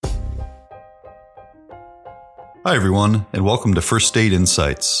Hi, everyone, and welcome to First State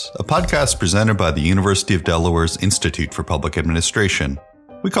Insights, a podcast presented by the University of Delaware's Institute for Public Administration.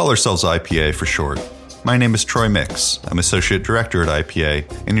 We call ourselves IPA for short. My name is Troy Mix. I'm Associate Director at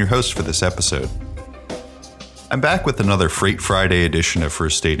IPA and your host for this episode. I'm back with another Freight Friday edition of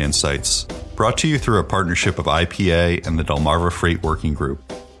First State Insights, brought to you through a partnership of IPA and the Delmarva Freight Working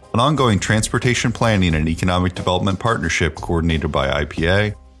Group, an ongoing transportation planning and economic development partnership coordinated by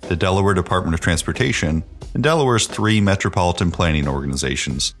IPA, the Delaware Department of Transportation, and Delaware's three metropolitan planning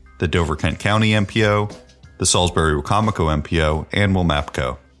organizations, the Dover-Kent County MPO, the Salisbury-Wicomico MPO, and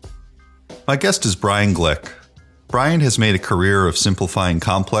WMAPCO. My guest is Brian Glick. Brian has made a career of simplifying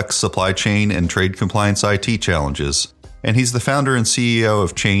complex supply chain and trade compliance IT challenges, and he's the founder and CEO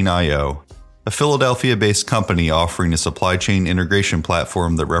of Chain.io, a Philadelphia-based company offering a supply chain integration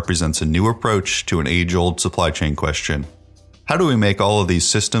platform that represents a new approach to an age-old supply chain question. How do we make all of these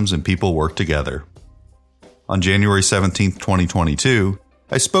systems and people work together? On January 17, 2022,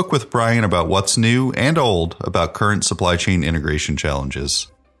 I spoke with Brian about what's new and old about current supply chain integration challenges.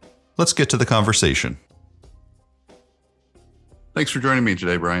 Let's get to the conversation. Thanks for joining me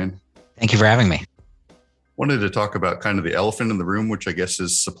today, Brian. Thank you for having me. Wanted to talk about kind of the elephant in the room, which I guess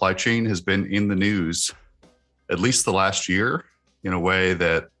is supply chain has been in the news at least the last year in a way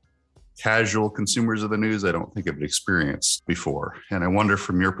that casual consumers of the news I don't think have experienced before. And I wonder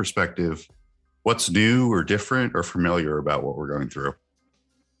from your perspective, what's new or different or familiar about what we're going through?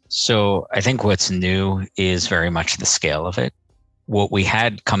 So I think what's new is very much the scale of it. What we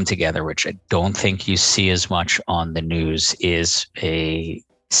had come together, which I don't think you see as much on the news, is a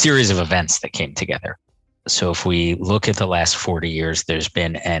series of events that came together. So if we look at the last 40 years, there's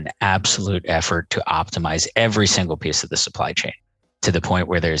been an absolute effort to optimize every single piece of the supply chain to the point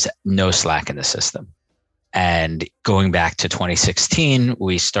where there's no slack in the system. And going back to 2016,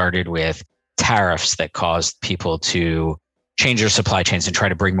 we started with tariffs that caused people to change their supply chains and try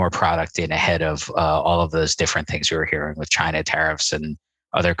to bring more product in ahead of all of those different things we were hearing with China tariffs and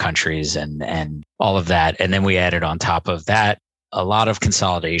other countries and all of that. And then we added on top of that a lot of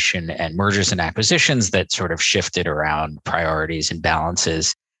consolidation and mergers and acquisitions that sort of shifted around priorities and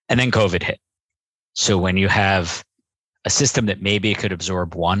balances. And then COVID hit. So when you have a system that maybe could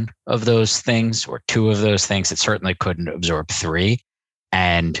absorb one of those things or two of those things, it certainly couldn't absorb three.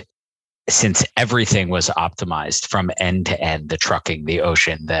 And since everything was optimized from end to end, the trucking, the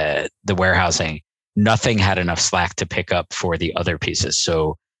ocean, the warehousing, nothing had enough slack to pick up for the other pieces.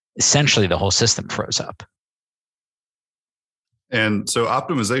 So essentially the whole system froze up. And so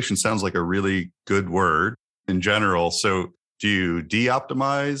optimization sounds like a really good word in general. So do you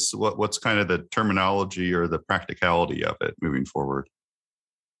de-optimize? What's kind of the terminology or the practicality of it moving forward?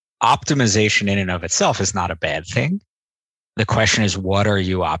 Optimization in and of itself is not a bad thing. The question is, what are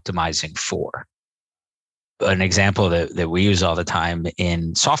you optimizing for? An example that we use all the time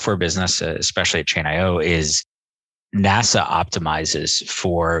in software business, especially at Chain.io, is NASA optimizes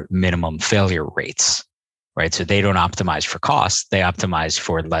for minimum failure rates, right? So they don't optimize for cost. They optimize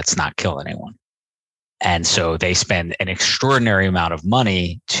for let's not kill anyone. And so they spend an extraordinary amount of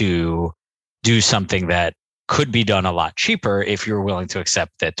money to do something that could be done a lot cheaper if you're willing to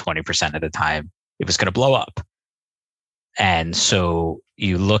accept that 20% of the time it was going to blow up. And so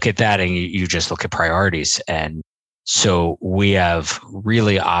you look at that and you just look at priorities. And so we have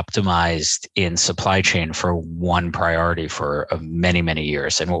really optimized in supply chain for one priority for many, many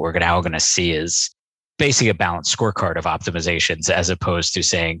years. And what we're now going to see is basically a balanced scorecard of optimizations as opposed to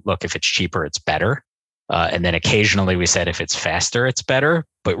saying, look, if it's cheaper, it's better. And then occasionally we said if it's faster, it's better,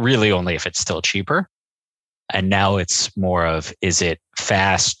 but really only if it's still cheaper. And now it's more of, is it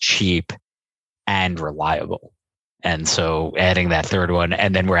fast, cheap, and reliable? And so adding that third one,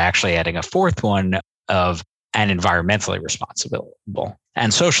 and then we're actually adding a fourth one of and environmentally responsible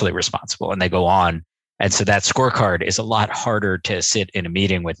and socially responsible. And they go on. And so that scorecard is a lot harder to sit in a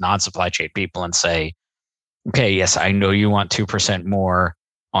meeting with non-supply chain people and say, okay, yes, I know you want 2% more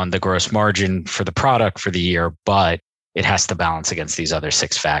on the gross margin for the product for the year, but it has to balance against these other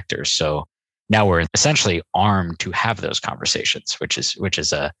 6 factors. So now we're essentially armed to have those conversations, which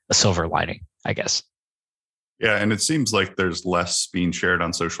is a silver lining, I guess. Yeah, and it seems like there's less being shared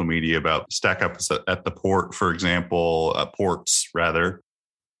on social media about stack ups at the port, for example, ports rather.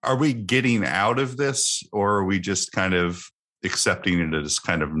 Are we getting out of this, or are we just kind of accepting it as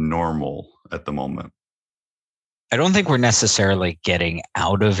kind of normal at the moment? I don't think we're necessarily getting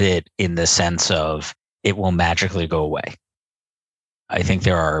out of it in the sense of it will magically go away. I think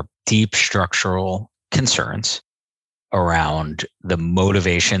there are deep structural concerns around the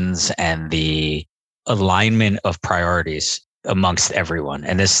motivations and the alignment of priorities amongst everyone.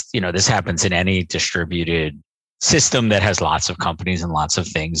 And this happens in any distributed system that has lots of companies and lots of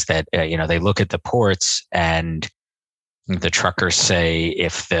things that, they look at the ports, and the truckers say,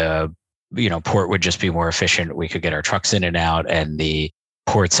 if the, port would just be more efficient, we could get our trucks in and out. And the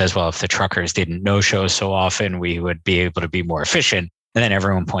port says, well, if the truckers didn't no-show so often, we would be able to be more efficient. And then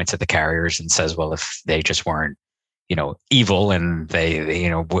everyone points at the carriers and says, well, if they just weren't, evil, and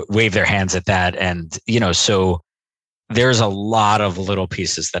they wave their hands at that. And, so there's a lot of little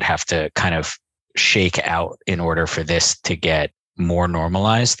pieces that have to kind of shake out in order for this to get more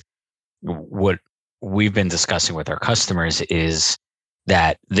normalized. What we've been discussing with our customers is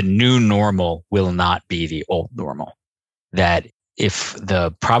that the new normal will not be the old normal. That if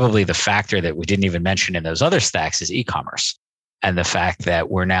probably the factor that we didn't even mention in those other stacks is e-commerce, and the fact that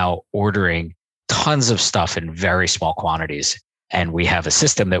we're now ordering tons of stuff in very small quantities. And we have a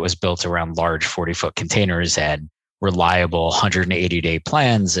system that was built around large 40-foot containers and reliable 180-day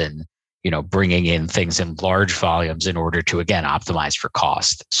plans, and, bringing in things in large volumes in order to, again, optimize for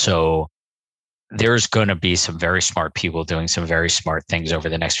cost. So there's going to be some very smart people doing some very smart things over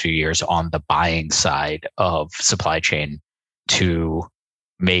the next few years on the buying side of supply chain to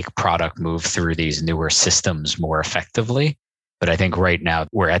make product move through these newer systems more effectively. But I think right now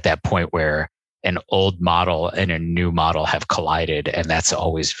we're at that point where an old model and a new model have collided, and that's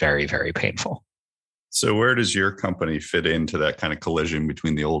always very, very painful. So where does your company fit into that kind of collision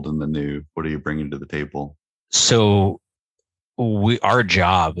between the old and the new? What are you bringing to the table? So our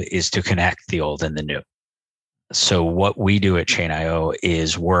job is to connect the old and the new. So what we do at Chain.io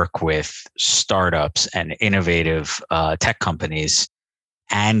is work with startups and innovative tech companies,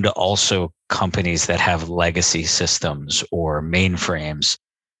 and also companies that have legacy systems or mainframes,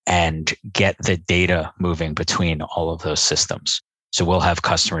 and get the data moving between all of those systems. So we'll have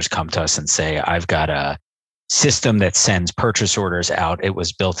customers come to us and say, I've got a system that sends purchase orders out. It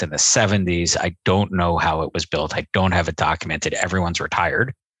was built in the 70s. I don't know how it was built. I don't have it documented. Everyone's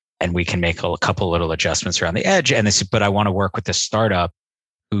retired. And we can make a couple little adjustments around the edge. And they say, but I want to work with this startup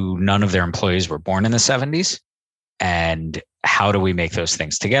who none of their employees were born in the 70s. And how do we make those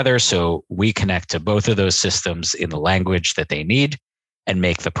things together? So we connect to both of those systems in the language that they need and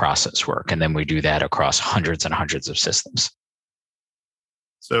make the process work. And then we do that across hundreds and hundreds of systems.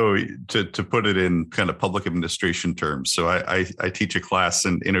 So to put it in kind of public administration terms, so I teach a class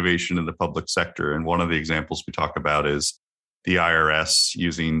in innovation in the public sector. And one of the examples we talk about is the IRS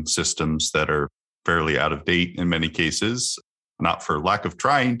using systems that are fairly out of date in many cases, not for lack of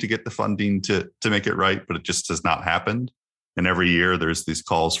trying to get the funding to make it right, but it just has not happened. And every year there's these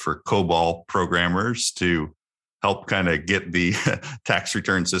calls for COBOL programmers to help kind of get the tax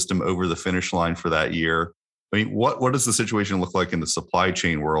return system over the finish line for that year. I mean, what does the situation look like in the supply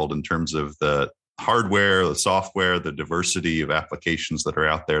chain world in terms of the hardware, the software, the diversity of applications that are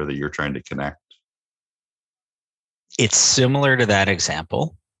out there that you're trying to connect? It's similar to that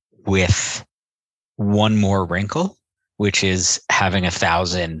example with one more wrinkle, which is having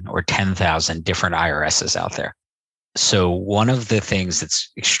 1,000 or 10,000 different IRSs out there. So one of the things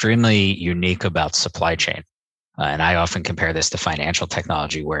that's extremely unique about supply chain, and I often compare this to financial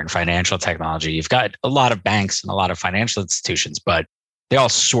technology, where in financial technology, you've got a lot of banks and a lot of financial institutions, but they all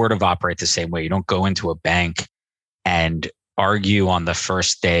sort of operate the same way. You don't go into a bank and argue on the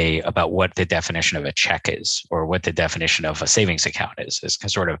first day about what the definition of a check is or what the definition of a savings account is. It's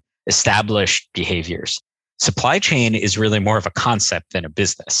sort of established behaviors. Supply chain is really more of a concept than a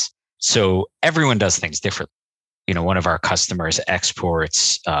business. So everyone does things differently. One of our customers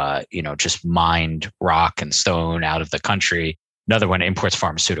exports, just mined rock and stone out of the country. Another one imports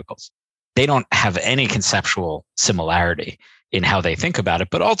pharmaceuticals. They don't have any conceptual similarity in how they think about it,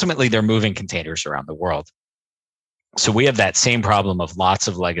 but ultimately they're moving containers around the world. So we have that same problem of lots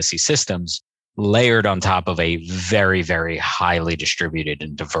of legacy systems layered on top of a very, very highly distributed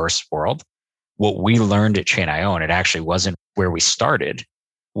and diverse world. What we learned at Chain.io, and it actually wasn't where we started,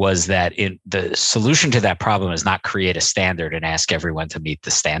 was that the solution to that problem is not create a standard and ask everyone to meet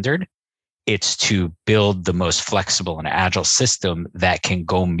the standard. It's to build the most flexible and agile system that can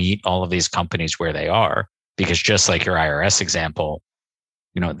go meet all of these companies where they are. Because just like your IRS example,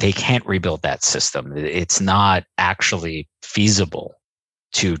 they can't rebuild that system. It's not actually feasible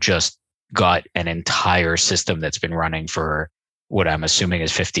to just gut an entire system that's been running for what I'm assuming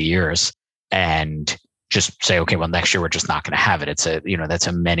is 50 years and just say, okay, well, next year we're just not going to have it. That's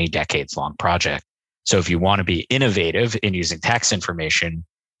a many decades long project. So if you want to be innovative in using tax information,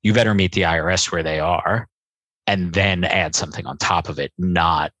 you better meet the IRS where they are and then add something on top of it,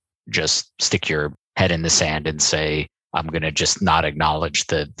 not just stick your head in the sand and say, I'm going to just not acknowledge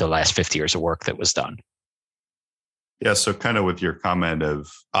the last 50 years of work that was done. Yeah. So kind of with your comment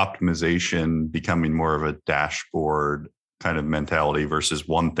of optimization becoming more of a dashboard kind of mentality versus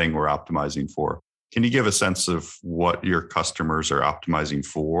one thing we're optimizing for. Can you give a sense of what your customers are optimizing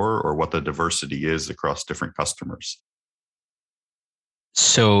for or what the diversity is across different customers?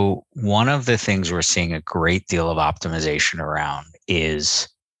 So one of the things we're seeing a great deal of optimization around is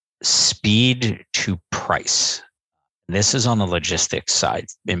speed to price. This is on the logistics side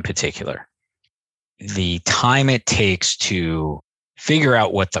in particular. The time it takes to figure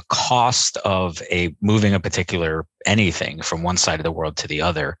out what the cost of moving a particular anything from one side of the world to the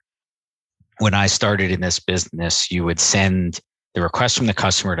other. When I started in this business, you would send the request from the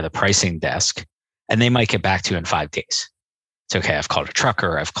customer to the pricing desk, and they might get back to you in 5 days. It's okay. I've called a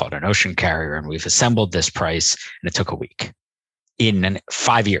trucker, I've called an ocean carrier, and we've assembled this price, and it took a week. In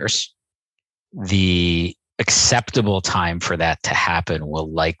 5 years, the acceptable time for that to happen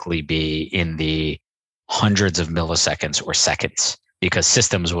will likely be in the hundreds of milliseconds or seconds, because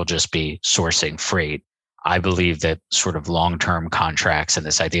systems will just be sourcing freight. I believe that sort of long-term contracts and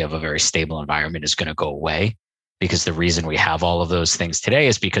this idea of a very stable environment is going to go away, because the reason we have all of those things today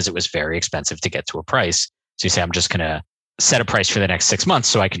is because it was very expensive to get to a price. So you say, I'm just going to set a price for the next 6 months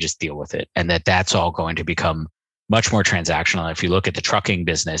so I can just deal with it. And that's all going to become much more transactional. If you look at the trucking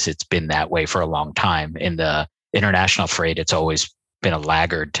business, it's been that way for a long time. In the international freight, it's always been a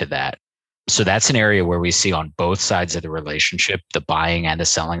laggard to that. So that's an area where we see on both sides of the relationship, the buying and the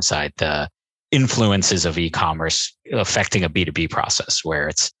selling side, the influences of e-commerce affecting a B2B process, where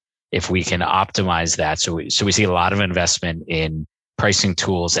it's, if we can optimize that. So we see a lot of investment in pricing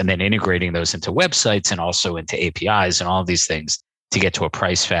tools and then integrating those into websites and also into APIs and all of these things to get to a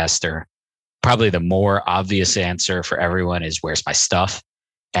price faster. Probably the more obvious answer for everyone is, where's my stuff?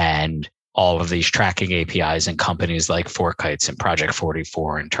 And all of these tracking APIs and companies like FourKites and Project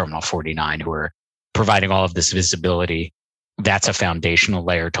 44 and Terminal 49, who are providing all of this visibility, that's a foundational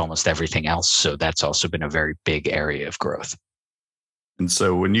layer to almost everything else. So that's also been a very big area of growth. And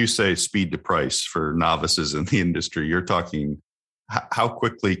so when you say speed to price for novices in the industry, you're talking how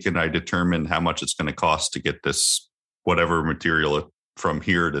quickly can I determine how much it's going to cost to get this whatever material from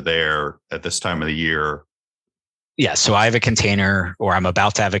here to there at this time of the year? Yeah. So I have a container, or I'm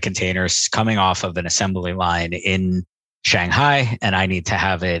about to have a container coming off of an assembly line in Shanghai, and I need to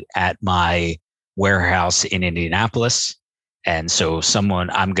have it at my warehouse in Indianapolis. And so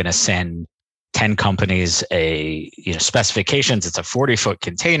I'm going to send 10 companies specifications. It's a 40-foot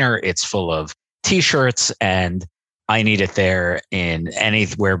container. It's full of t-shirts, and I need it there in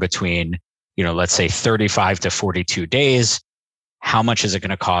anywhere between, let's say 35 to 42 days. How much is it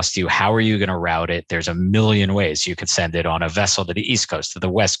going to cost you? How are you going to route it? There's a million ways. You could send it on a vessel to the East Coast, to the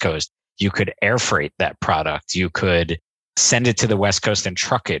West Coast. You could air freight that product. You could send it to the West Coast and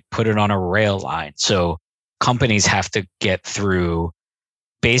truck it, put it on a rail line. So companies have to get through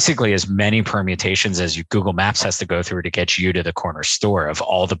basically as many permutations as Google Maps has to go through to get you to the corner store of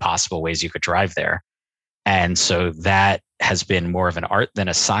all the possible ways you could drive there. And so that has been more of an art than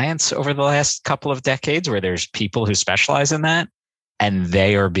a science over the last couple of decades, where there's people who specialize in that, and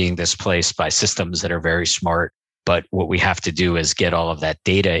they are being displaced by systems that are very smart. But what we have to do is get all of that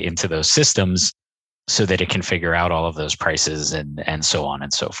data into those systems so that it can figure out all of those prices and so on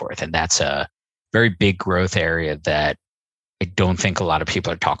and so forth. And that's a very big growth area that I don't think a lot of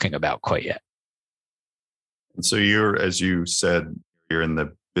people are talking about quite yet. And so as you said, you're in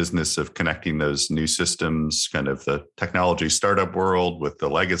the business of connecting those new systems, kind of the technology startup world with the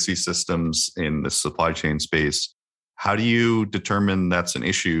legacy systems in the supply chain space. How do you determine that's an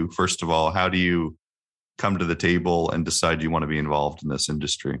issue? First of all, how do you come to the table and decide you want to be involved in this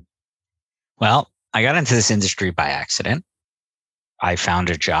industry? Well, I got into this industry by accident. I found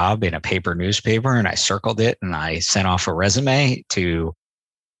a job in a paper newspaper, and I circled it, and I sent off a resume to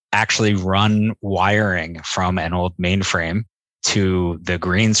actually run wiring from an old mainframe to the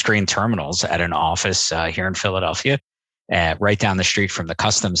green screen terminals at an office here in Philadelphia, right down the street from the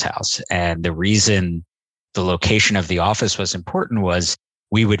customs house. And the reason the location of the office was important was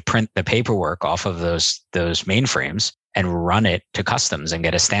we would print the paperwork off of those mainframes and run it to customs and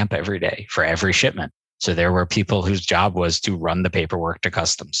get a stamp every day for every shipment. So there were people whose job was to run the paperwork to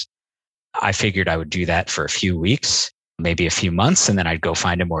customs. I figured I would do that for a few weeks, maybe a few months, and then I'd go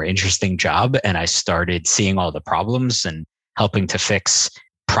find a more interesting job. And I started seeing all the problems and helping to fix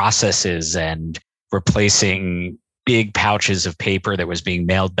processes and replacing big pouches of paper that was being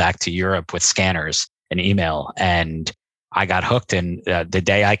mailed back to Europe with scanners and email. And I got hooked. And the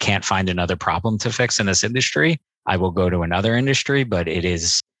day I can't find another problem to fix in this industry, I will go to another industry. But it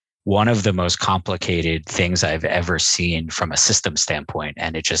is one of the most complicated things I've ever seen from a system standpoint.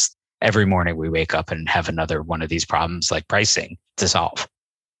 And it just every morning we wake up and have another one of these problems like pricing to solve.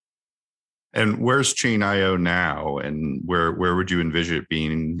 And where's Chain.io now? And where would you envision it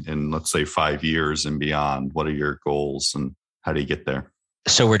being in, let's say, 5 years and beyond? What are your goals and how do you get there?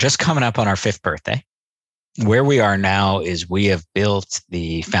 So we're just coming up on our 5th birthday. Where we are now is we have built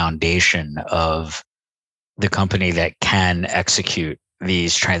the foundation of the company that can execute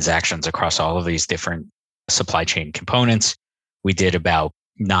these transactions across all of these different supply chain components. We did about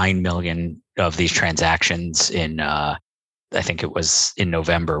 9 million of these transactions in, I think it was in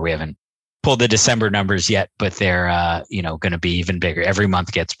November. We haven't pulled the December numbers yet, but they're, going to be even bigger. Every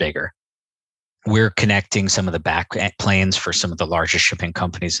month gets bigger. We're connecting some of the back planes for some of the largest shipping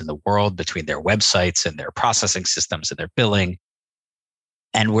companies in the world between their websites and their processing systems and their billing.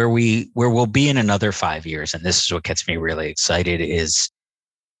 And where we'll be in another 5 years, and this is what gets me really excited, is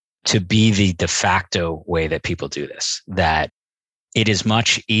to be the de facto way that people do this. That it is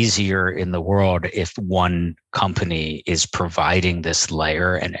much easier in the world if one company is providing this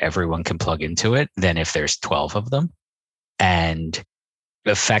layer and everyone can plug into it than if there's 12 of them. And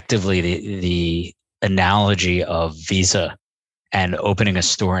effectively, the analogy of Visa and opening a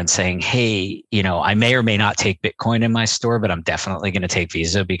store and saying, hey, I may or may not take Bitcoin in my store, but I'm definitely going to take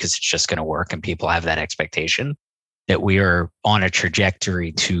Visa because it's just going to work. And people have that expectation that we are on a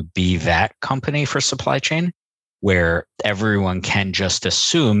trajectory to be that company for supply chain, where everyone can just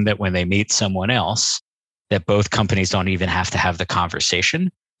assume that when they meet someone else, that both companies don't even have to have the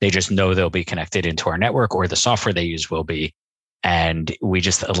conversation. They just know they'll be connected into our network, or the software they use will be. And we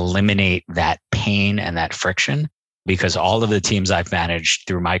just eliminate that pain and that friction, because all of the teams I've managed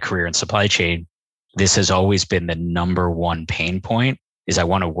through my career in supply chain, this has always been the number one pain point, is I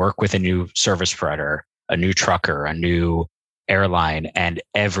want to work with a new service provider, a new trucker, a new airline, and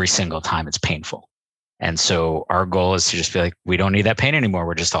every single time it's painful. And so our goal is to just be like, we don't need that pain anymore.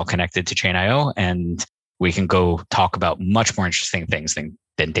 We're just all connected to Chain.io, and we can go talk about much more interesting things than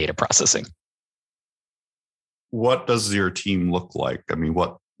data processing. What does your team look like? I mean,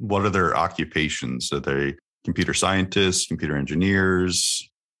 what are their occupations? Are they computer scientists, computer engineers?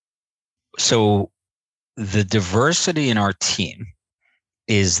 So the diversity in our team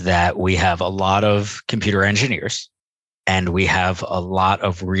is that we have a lot of computer engineers, and we have a lot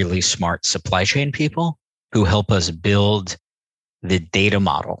of really smart supply chain people who help us build the data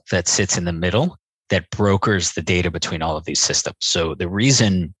model that sits in the middle that brokers the data between all of these systems. So the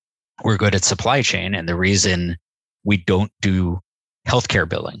reason we're good at supply chain, and the reason we don't do healthcare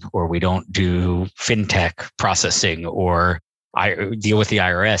billing, or we don't do fintech processing, or deal with the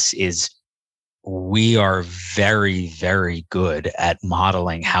IRS, is we are very, very good at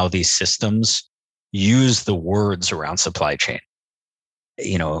modeling how these systems use the words around supply chain.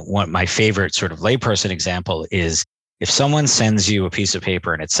 One of my favorite sort of layperson example is if someone sends you a piece of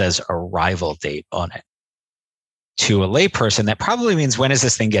paper and it says arrival date on it, to a layperson, that probably means, when is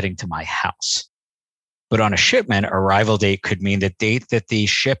this thing getting to my house? But on a shipment, arrival date could mean the date that the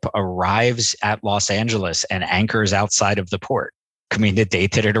ship arrives at Los Angeles and anchors outside of the port. It could mean the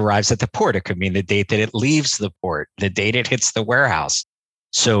date that it arrives at the port. It could mean the date that it leaves the port, the date it hits the warehouse.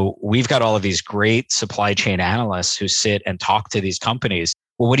 So we've got all of these great supply chain analysts who sit and talk to these companies.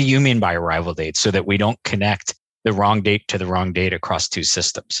 Well, what do you mean by arrival date? So that we don't connect the wrong date to the wrong date across two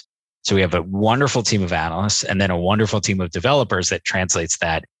systems. So we have a wonderful team of analysts, and then a wonderful team of developers that translates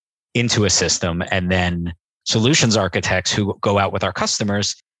that into a system, and then solutions architects who go out with our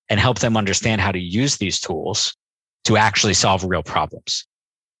customers and help them understand how to use these tools to actually solve real problems.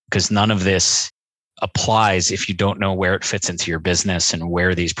 Because none of this applies if you don't know where it fits into your business and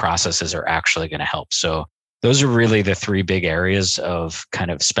where these processes are actually going to help. So those are really the 3 big areas of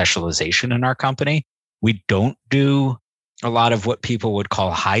kind of specialization in our company. We don't do a lot of what people would call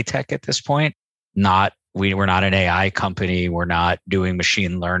high tech at this point. We're not an AI company. We're not doing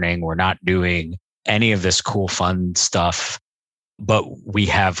machine learning. We're not doing any of this cool, fun stuff. But we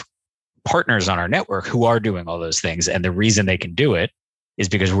have partners on our network who are doing all those things. And the reason they can do it is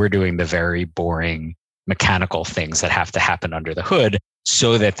because we're doing the very boring mechanical things that have to happen under the hood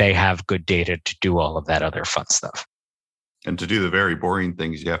so that they have good data to do all of that other fun stuff. And to do the very boring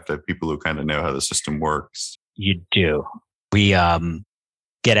things, you have to have people who kind of know how the system works. You do. We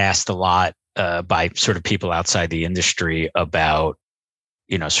get asked a lot by sort of people outside the industry about,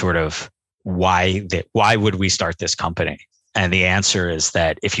 sort of why would we start this company? And the answer is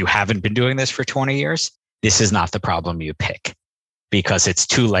that if you haven't been doing this for 20 years, this is not the problem you pick, because it's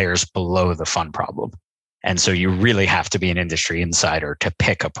 2 layers below the fun problem. And so you really have to be an industry insider to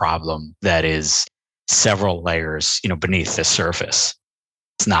pick a problem that is several layers, beneath the surface.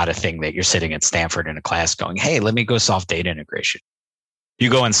 It's not a thing that you're sitting at Stanford in a class going, hey, let me go solve data integration. You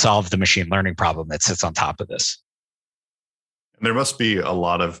go and solve the machine learning problem that sits on top of this. There must be a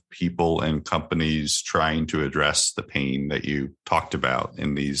lot of people and companies trying to address the pain that you talked about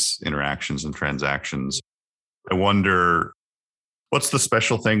in these interactions and transactions. I wonder, what's the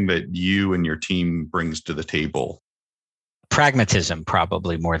special thing that you and your team brings to the table? Pragmatism,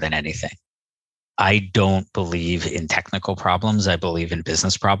 probably more than anything. I don't believe in technical problems. I believe in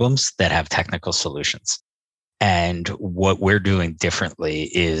business problems that have technical solutions. And what we're doing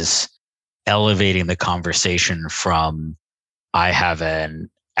differently is elevating the conversation from I have an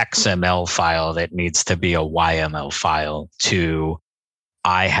XML file that needs to be a YML file to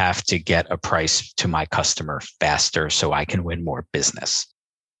I have to get a price to my customer faster so I can win more business.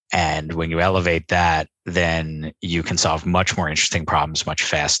 And when you elevate that, then you can solve much more interesting problems much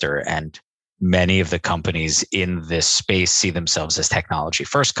faster. And many of the companies in this space see themselves as technology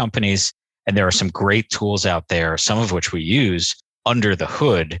first companies. And there are some great tools out there, some of which we use under the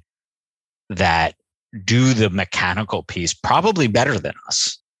hood that do the mechanical piece probably better than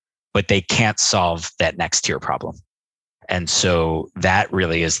us, but they can't solve that next tier problem. And so that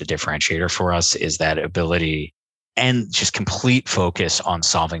really is the differentiator for us, is that ability and just complete focus on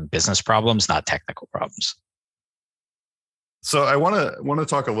solving business problems, not technical problems. So I want to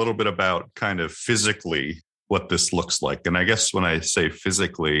talk a little bit about kind of physically what this looks like. And I guess when I say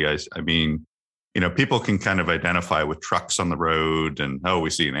physically, I mean, people can kind of identify with trucks on the road and, we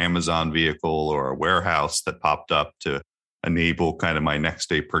see an Amazon vehicle or a warehouse that popped up to enable kind of my next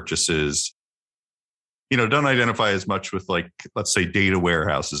day purchases. Don't identify as much with, like, let's say data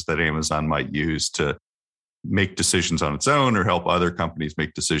warehouses that Amazon might use to make decisions on its own or help other companies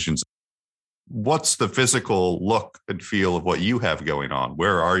make decisions. What's the physical look and feel of what you have going on?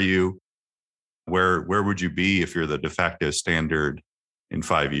 Where are you? Where would you be if you're the de facto standard in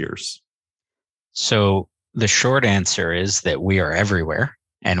 5 years? So the short answer is that we are everywhere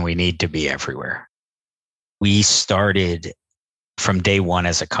and we need to be everywhere. We started from day one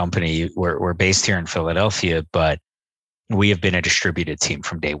as a company. We're based here in Philadelphia, but we have been a distributed team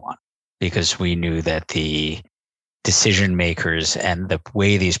from day one because we knew that the decision makers and the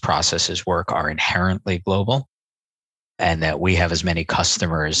way these processes work are inherently global, and that we have as many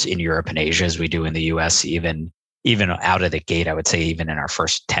customers in Europe and Asia as we do in the US. Even out of the gate, I would say even in our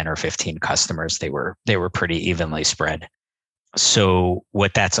first 10 or 15 customers, they were pretty evenly spread. So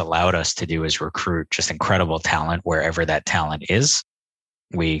what that's allowed us to do is recruit just incredible talent wherever that talent is.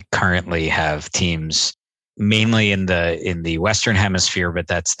 We currently have teams mainly in the Western Hemisphere, but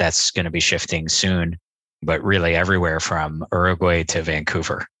that's going to be shifting soon, but really everywhere from Uruguay to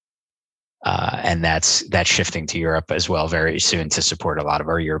Vancouver. And that's shifting to Europe as well very soon to support a lot of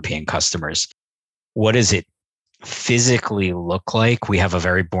our European customers. What does it physically look like? We have a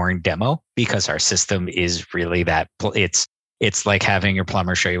very boring demo because our system is really that it's like having your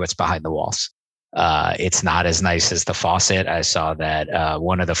plumber show you what's behind the walls. It's not as nice as the faucet. I saw that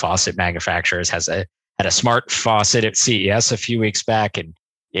one of the faucet manufacturers had a smart faucet at CES a few weeks back, and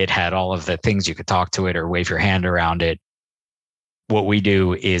it had all of the things you could talk to it or wave your hand around it. What we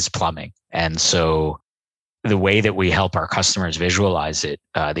do is plumbing. And so the way that we help our customers visualize it,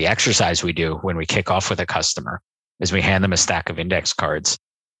 the exercise we do when we kick off with a customer is we hand them a stack of index cards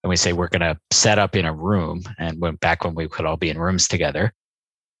and we say, we're going to set up in a room. And back when we could all be in rooms together,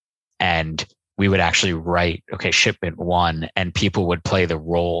 and we would actually write, okay, shipment 1, and people would play the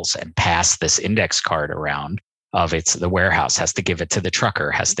roles and pass this index card around of it's the warehouse has to give it to the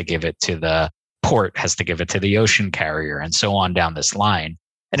trucker, has to give it to the port, has to give it to the ocean carrier, and so on down this line.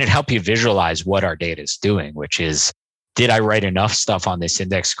 And it helped you visualize what our data is doing, which is, did I write enough stuff on this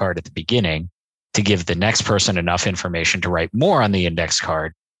index card at the beginning to give the next person enough information to write more on the index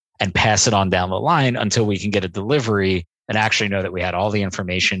card and pass it on down the line until we can get a delivery and actually know that we had all the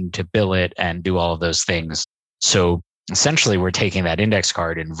information to bill it and do all of those things. So essentially, we're taking that index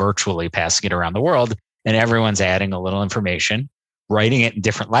card and virtually passing it around the world, and everyone's adding a little information, writing it in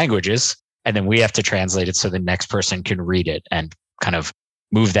different languages, and then we have to translate it so the next person can read it and kind of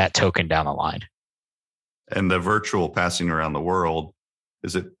move that token down the line. And the virtual passing around the world,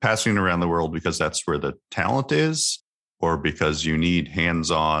 is it passing around the world because that's where the talent is, or because you need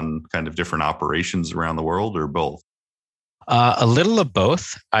hands-on kind of different operations around the world, or both? A little of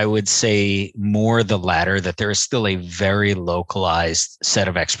both. I would say more the latter, that there is still a very localized set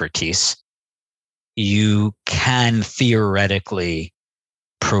of expertise. You can theoretically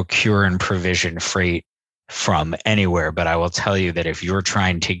procure and provision freight from anywhere, but I will tell you that if you're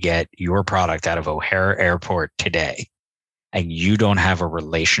trying to get your product out of O'Hare Airport today and you don't have a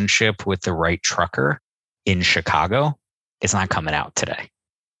relationship with the right trucker in Chicago, it's not coming out today.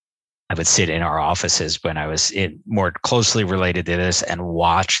 I would sit in our offices when I was more closely related to this and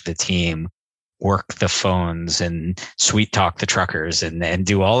watch the team work the phones and sweet talk the truckers and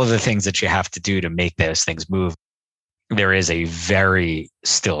do all of the things that you have to do to make those things move. There is a very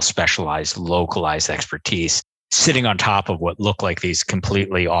still specialized, localized expertise sitting on top of what look like these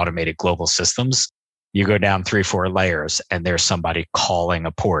completely automated global systems. You go down 3-4 layers and there's somebody calling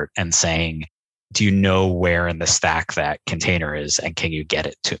a port and saying, do you know where in the stack that container is and can you get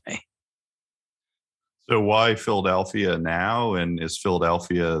it to me? So why Philadelphia now? And is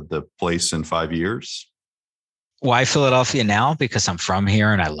Philadelphia the place in 5 years? Why Philadelphia now? Because I'm from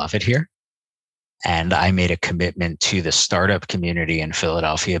here and I love it here. And I made a commitment to the startup community in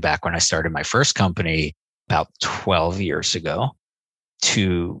Philadelphia back when I started my first company about 12 years ago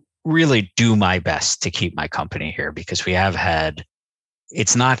to really do my best to keep my company here, because we have had,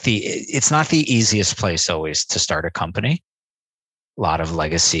 it's not the easiest place always to start a company. A lot of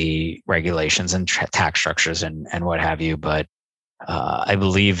legacy regulations and tax structures and what have you. But I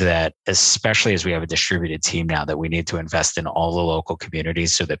believe that especially as we have a distributed team now, that we need to invest in all the local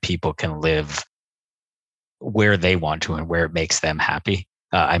communities so that people can live where they want to and where it makes them happy.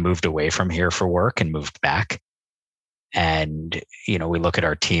 I moved away from here for work and moved back. And, we look at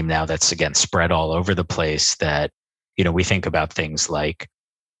our team now that's, again, spread all over the place, that, we think about things like,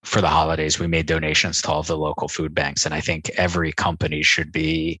 for the holidays, we made donations to all of the local food banks. And I think every company should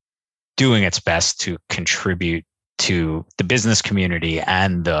be doing its best to contribute to the business community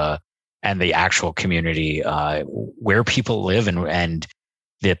and the actual community where people live. And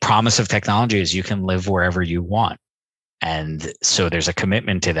the promise of technology is you can live wherever you want. And so there's a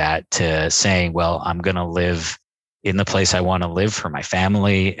commitment to that, to saying, well, I'm going to live in the place I want to live for my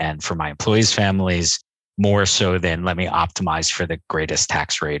family and for my employees' families, more so than let me optimize for the greatest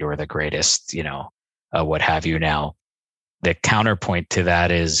tax rate or the greatest, what have you. Now, the counterpoint to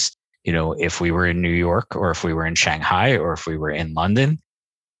that is, if we were in New York or if we were in Shanghai or if we were in London,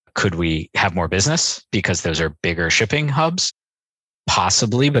 could we have more business because those are bigger shipping hubs?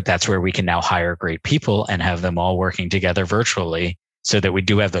 Possibly, but that's where we can now hire great people and have them all working together virtually so that we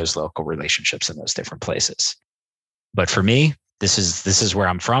do have those local relationships in those different places. But for me, this is where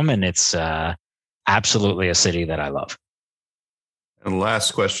I'm from, and it's absolutely a city that I love. And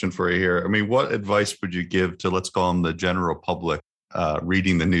last question for you here. I mean, what advice would you give to, let's call them the general public,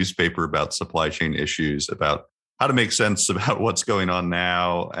 reading the newspaper about supply chain issues, about how to make sense about what's going on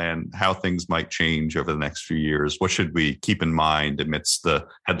now and how things might change over the next few years? What should we keep in mind amidst the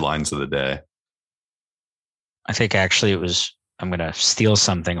headlines of the day? I think actually I'm going to steal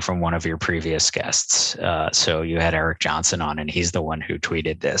something from one of your previous guests. So you had Eric Johnson on, and he's the one who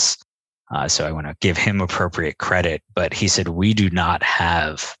tweeted this. So I want to give him appropriate credit. But he said, we do not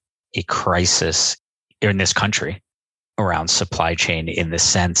have a crisis in this country around supply chain in the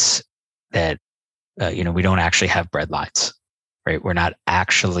sense that, we don't actually have bread lines, right? We're not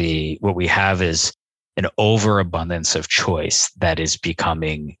actually, what we have is an overabundance of choice that is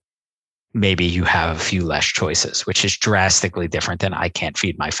becoming, maybe you have a few less choices, which is drastically different than I can't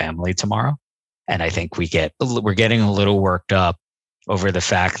feed my family tomorrow. And I think we're getting a little worked up over the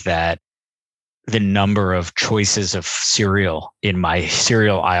fact that the number of choices of cereal in my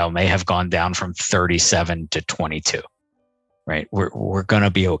cereal aisle may have gone down from 37 to 22, right? We're going to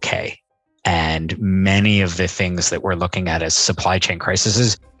be okay. And many of the things that we're looking at as supply chain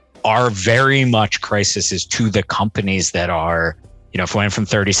crises are very much crises to the companies that are, if we went from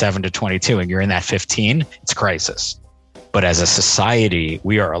 37 to 22 and you're in that 15, it's a crisis. But as a society,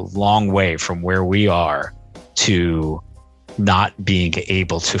 we are a long way from where we are to not being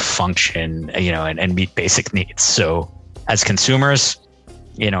able to function, and meet basic needs. So as consumers,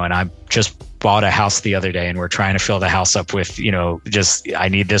 and I just bought a house the other day and we're trying to fill the house up with, I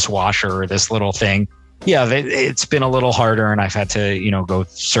need this washer or this little thing. Yeah, it's been a little harder and I've had to, go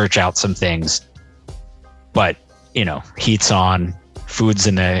search out some things. But, heat's on, food's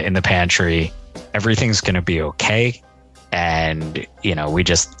in the pantry, everything's going to be okay. And, we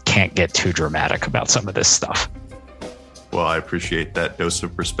just can't get too dramatic about some of this stuff. Well, I appreciate that dose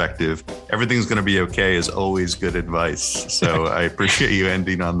of perspective. Everything's going to be okay is always good advice. So I appreciate you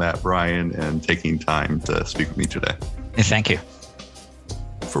ending on that, Brian, and taking time to speak with me today. Thank you.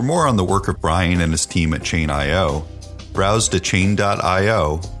 For more on the work of Brian and his team at Chain.io, browse to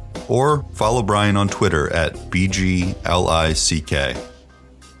chain.io or follow Brian on Twitter at BGLICK.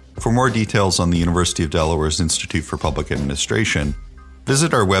 For more details on the University of Delaware's Institute for Public Administration,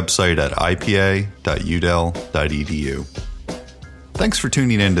 visit our website at ipa.udel.edu. Thanks for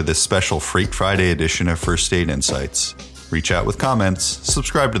tuning in to this special Freight Friday edition of First State Insights. Reach out with comments,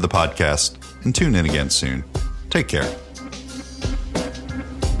 subscribe to the podcast, and tune in again soon. Take care.